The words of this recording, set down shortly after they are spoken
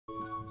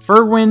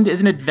Furwind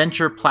is an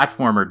adventure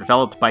platformer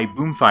developed by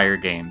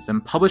Boomfire Games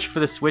and published for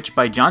the Switch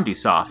by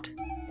Jondusoft.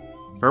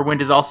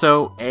 Furwind is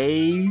also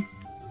a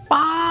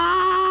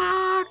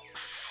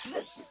fox!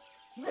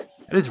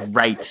 That is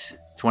right.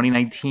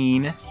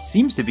 2019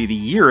 seems to be the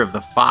year of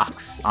the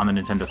fox on the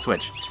Nintendo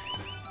Switch.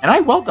 And I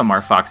welcome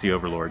our foxy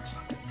overlords.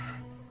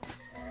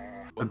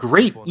 A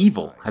great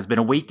evil has been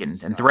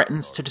awakened and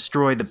threatens to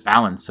destroy the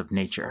balance of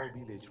nature.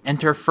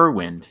 Enter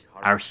Furwind,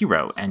 our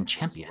hero and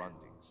champion.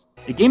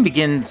 The game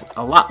begins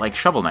a lot like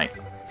Shovel Knight,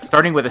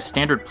 starting with a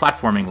standard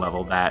platforming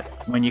level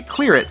that, when you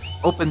clear it,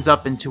 opens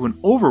up into an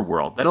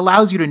overworld that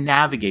allows you to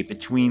navigate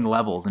between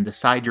levels and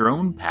decide your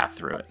own path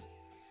through it.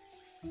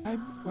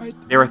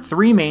 There are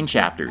 3 main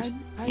chapters.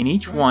 In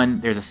each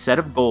one, there's a set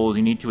of goals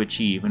you need to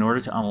achieve in order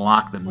to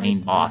unlock the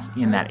main boss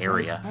in that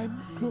area.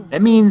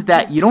 That means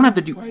that you don't have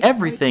to do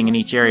everything in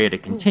each area to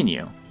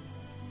continue.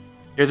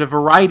 There's a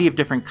variety of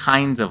different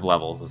kinds of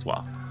levels as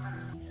well.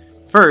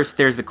 First,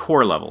 there's the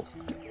core levels.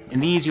 In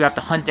these, you have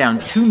to hunt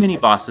down 2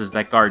 mini-bosses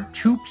that guard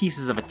 2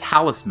 pieces of a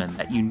talisman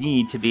that you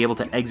need to be able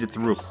to exit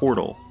through a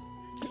portal.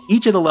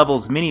 Each of the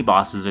level's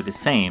mini-bosses are the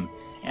same,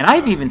 and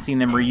I've even seen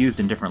them reused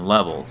in different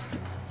levels,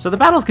 so the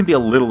battles can be a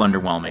little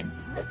underwhelming.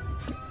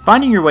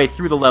 Finding your way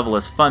through the level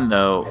is fun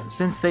though,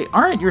 since they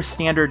aren't your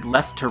standard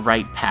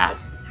left-to-right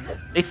path.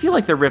 They feel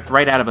like they're ripped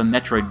right out of a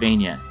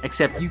Metroidvania,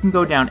 except you can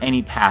go down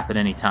any path at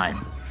any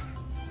time.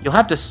 You'll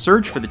have to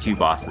search for the 2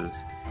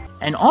 bosses,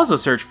 and also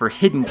search for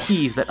hidden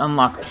keys that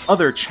unlock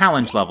other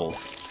challenge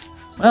levels.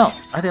 Well,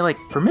 are they like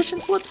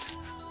permission slips?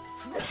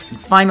 And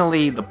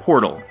finally, the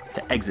portal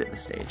to exit the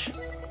stage.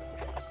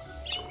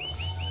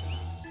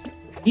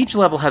 Each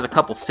level has a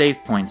couple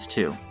save points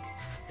too.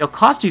 They'll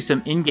cost you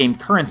some in-game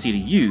currency to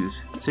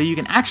use, so you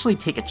can actually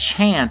take a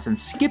chance and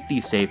skip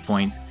these save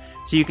points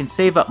so you can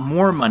save up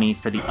more money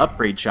for the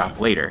upgrade shop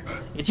later.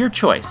 It's your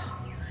choice.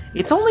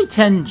 It's only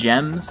 10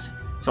 gems,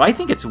 so I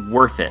think it's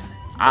worth it.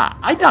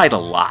 I died a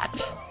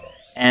lot.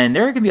 And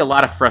there can be a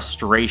lot of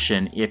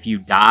frustration if you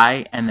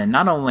die and then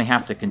not only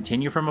have to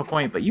continue from a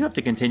point, but you have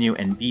to continue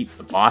and beat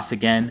the boss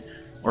again,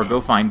 or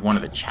go find one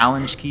of the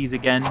challenge keys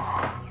again.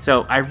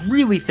 So I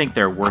really think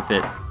they're worth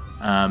it.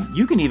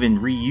 You can even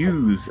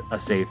reuse a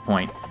save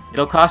point.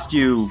 It'll cost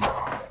you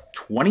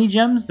 20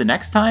 gems the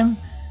next time,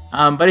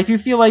 but if you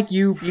feel like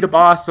you beat a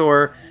boss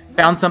or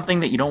found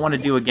something that you don't want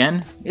to do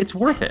again, it's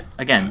worth it.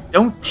 Again,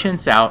 don't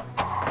chintz out,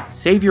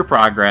 save your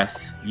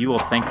progress, you will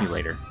thank me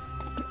later.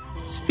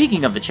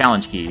 Speaking of the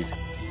challenge keys,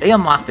 they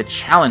unlock the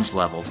challenge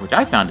levels, which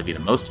I found to be the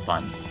most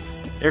fun.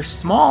 They're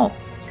small,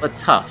 but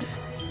tough,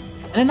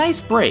 and a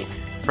nice break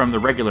from the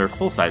regular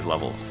full-size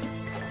levels.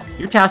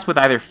 You're tasked with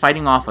either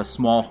fighting off a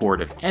small horde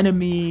of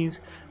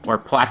enemies, or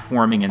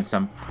platforming in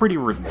some pretty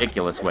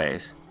ridiculous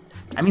ways.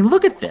 I mean,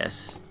 look at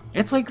this!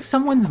 It's like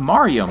someone's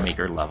Mario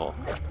Maker level.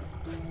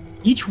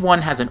 Each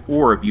one has an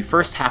orb you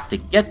first have to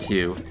get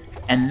to,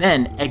 and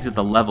then exit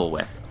the level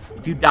with.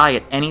 If you die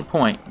at any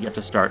point, you have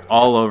to start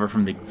all over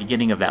from the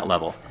beginning of that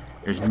level.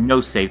 There's no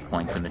save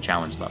points in the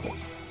challenge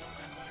levels.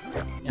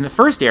 In the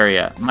first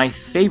area, my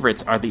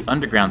favorites are the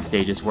underground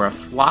stages where a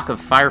flock of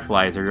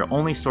fireflies are your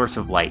only source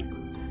of light.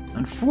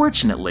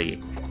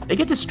 Unfortunately, they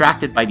get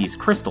distracted by these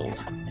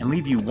crystals and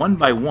leave you one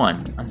by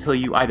one until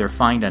you either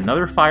find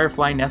another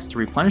firefly nest to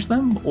replenish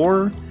them,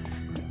 or,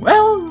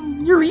 well,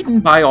 you're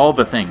eaten by all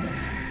the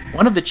things.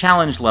 One of the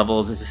challenge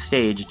levels is a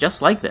stage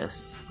just like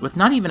this, with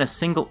not even a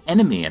single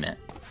enemy in it.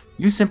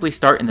 You simply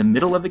start in the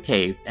middle of the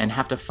cave and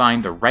have to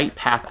find the right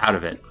path out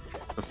of it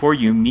before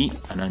you meet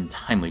an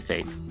untimely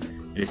fate.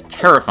 It is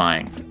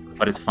terrifying,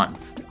 but it's fun.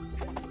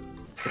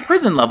 The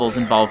prison levels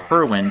involve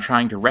Furwind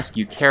trying to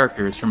rescue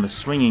characters from a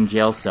swinging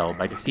jail cell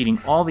by defeating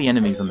all the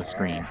enemies on the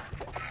screen.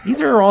 These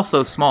are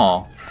also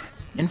small.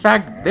 In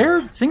fact,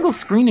 they're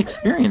single-screen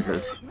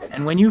experiences,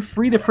 and when you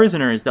free the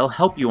prisoners, they'll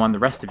help you on the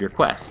rest of your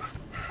quest.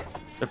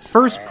 The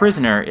first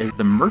prisoner is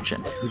the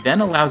merchant, who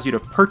then allows you to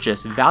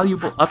purchase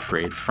valuable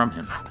upgrades from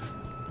him.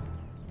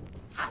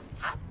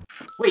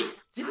 Wait,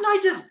 didn't I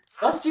just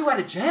bust you out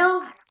of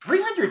jail?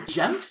 300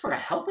 gems for a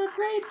health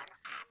upgrade?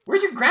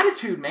 Where's your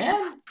gratitude,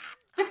 man?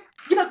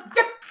 Get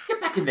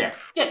back in there.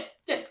 Get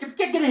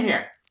in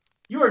here.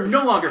 You are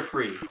no longer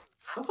free.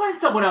 Go find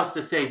someone else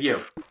to save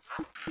you.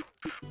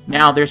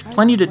 Now, there's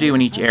plenty to do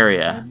in each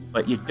area,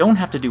 but you don't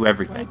have to do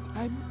everything.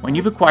 When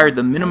you've acquired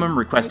the minimum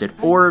requested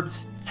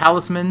orbs,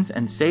 talismans,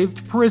 and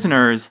saved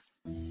prisoners,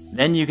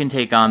 then you can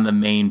take on the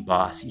main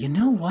boss. You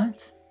know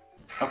what?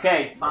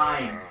 Okay,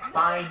 fine,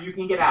 you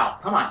can get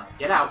out. Come on,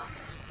 get out.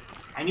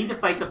 I need to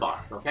fight the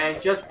boss, okay?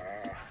 Just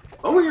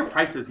lower your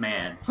prices,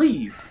 man,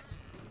 please.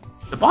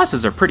 The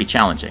bosses are pretty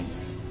challenging.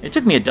 It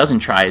took me a dozen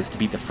tries to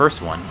beat the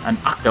first one, an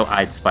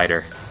octo-eyed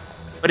spider.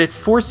 But it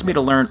forced me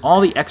to learn all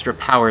the extra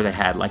powers I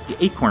had, like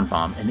the acorn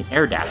bomb and the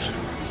air dash,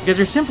 because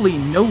there's simply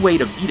no way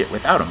to beat it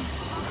without them.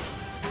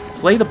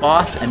 Slay the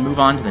boss and move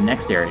on to the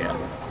next area.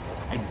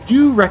 I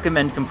do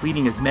recommend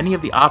completing as many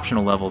of the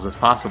optional levels as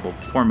possible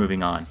before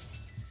moving on.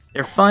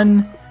 They're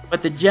fun,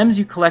 but the gems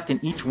you collect in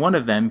each one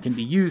of them can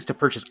be used to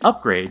purchase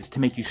upgrades to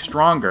make you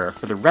stronger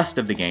for the rest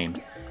of the game,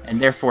 and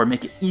therefore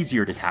make it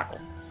easier to tackle.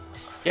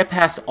 Get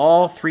past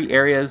all 3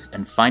 areas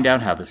and find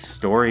out how the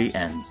story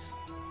ends.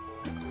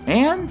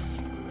 And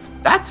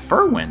that's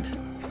Furwind.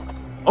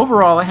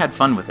 Overall, I had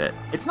fun with it.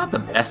 It's not the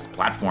best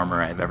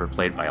platformer I've ever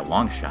played by a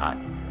long shot,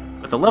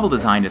 but the level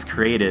design is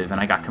creative and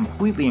I got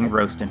completely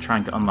engrossed in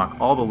trying to unlock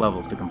all the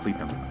levels to complete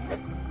them.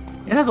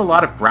 It has a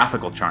lot of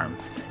graphical charm,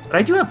 but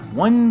I do have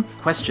one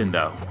question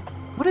though.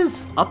 What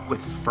is up with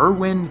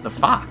Furwind the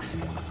fox?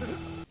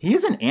 He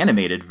isn't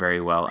animated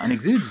very well and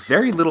exudes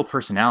very little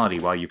personality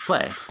while you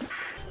play.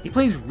 He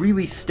plays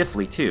really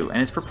stiffly too, and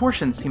his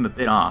proportions seem a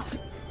bit off.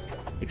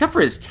 Except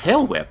for his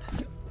tail whip.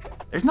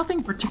 There's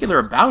nothing particular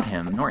about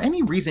him, nor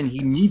any reason he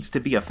needs to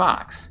be a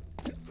fox.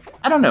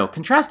 I don't know,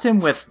 contrast him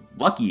with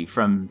Lucky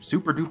from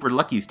Super Duper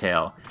Lucky's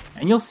Tale,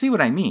 and you'll see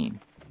what I mean.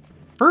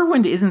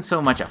 Furwind isn't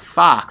so much a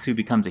fox who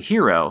becomes a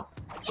hero,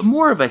 but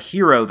more of a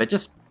hero that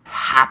just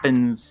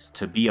happens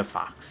to be a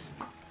fox.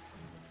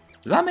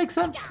 Does that make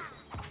sense?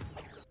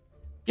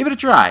 Give it a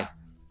try.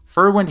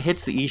 Furwind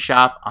hits the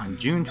eShop on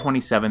June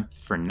 27th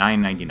for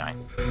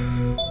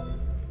 $9.99.